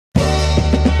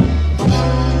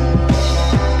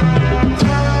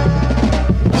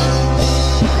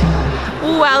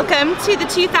welcome to the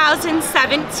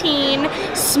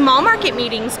 2017 Small Market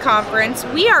Meetings Conference.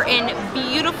 We are in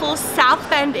beautiful South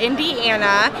Bend,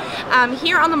 Indiana,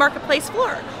 here on the marketplace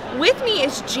floor. With me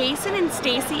is Jason and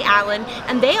Stacy Allen,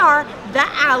 and they are the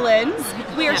Allens.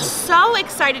 We are so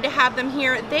excited to have them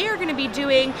here. They are going to be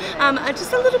doing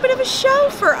just a little bit of a show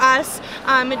for us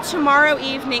tomorrow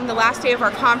evening, the last day of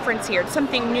our conference here. It's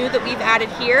something new that we've added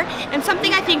here, and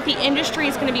something I think the industry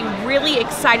is going to be really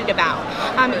excited about.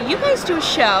 You guys do a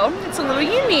show. It's a little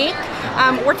unique.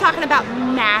 We're talking about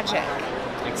magic.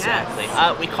 Exactly.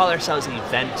 We call ourselves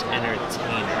event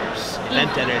entertainers.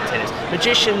 Event entertainers.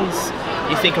 Magicians,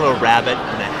 you think of a rabbit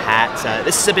and a hat.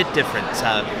 This is a bit different.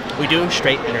 We do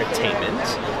straight entertainment,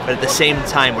 but at the same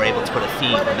time we're able to put a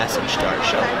theme, a message to our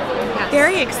show. Yes.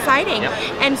 Very exciting. Yep.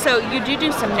 And so you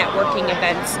do some networking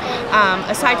events,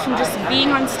 aside from just being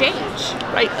on stage.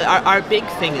 Right. Our big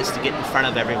thing is to get in front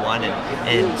of everyone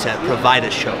and to provide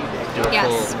a show.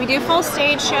 Yes, we do full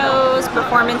stage shows,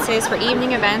 performances for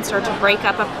evening events or to break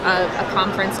up a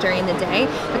conference during the day.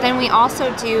 But then we also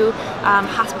do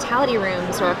hospitality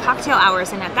rooms or cocktail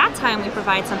hours, and at that time we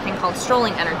provide something called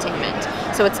strolling entertainment.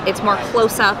 So it's more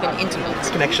close up and intimate.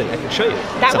 I can show you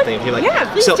something if you like. Yeah,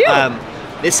 please do.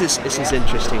 This is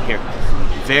interesting here.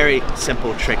 Very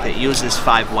simple trick that uses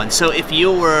 5-1. So if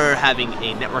you were having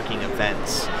a networking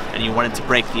event and you wanted to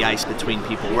break the ice between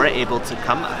people, we're able to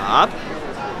come up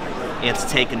and to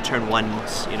take and turn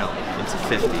ones, into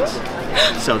 50s.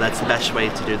 So that's the best way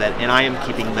to do that. And I am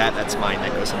keeping that. That's mine.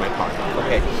 That goes in my pocket.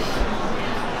 Okay.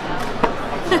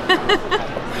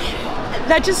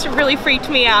 That just really freaked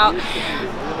me out.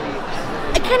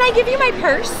 Can I give you my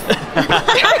purse?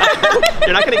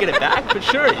 You're not going to get it back, but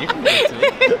sure, you can give it to me.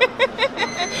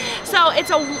 So it's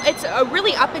a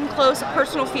really up and close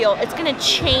personal feel. It's going to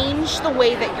change the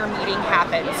way that your meeting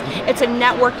happens. It's a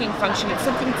networking function. It's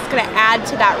something that's going to add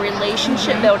to that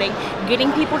relationship building,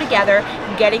 getting people together,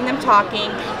 getting them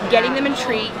talking, getting them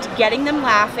intrigued, getting them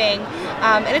laughing.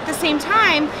 And at the same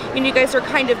time, you guys are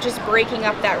kind of just breaking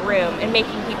up that room and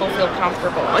making people feel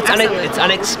comfortable. It's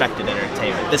unexpected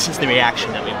entertainment. This is the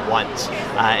reaction that we want.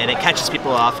 And it catches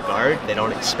people off guard. They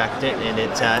don't expect it, and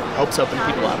it helps open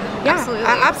people up. Yeah,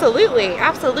 absolutely.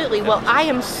 Well, I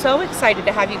am so excited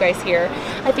to have you guys here.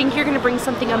 I think you're going to bring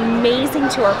something amazing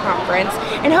to our conference,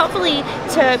 and hopefully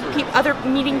to other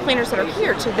meeting planners that are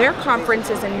here to their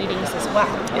conferences and meetings as well.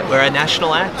 Yeah, we're a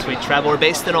national act. We travel. We're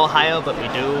based in Ohio, but we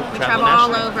travel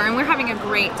all over, and we're having a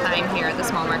great time here at the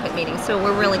Small Market Meeting. So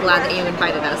we're really glad that you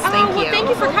invited us. Thank you. Thank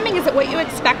you for coming. Is it what you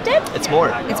expected? It's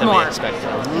more. It's more. We expected.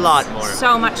 A lot more.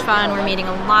 So much fun. We're meeting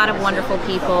a lot of wonderful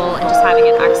people and just having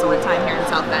an excellent time here in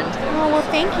South Bend. Oh, well,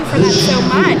 thank you for that so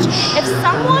much. If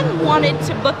someone wanted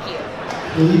to book you,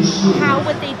 how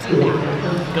would they do that?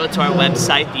 Go to our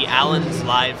website,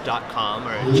 theallenslive.com,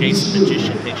 or Jason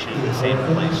Magician takes you to the same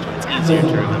place. It's easier to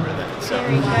remember that. So.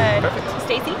 Very good. Perfect.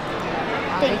 Stacy?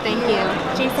 Thank you.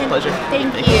 Jason? Pleasure.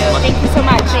 Thank you. Thank you so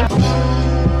much.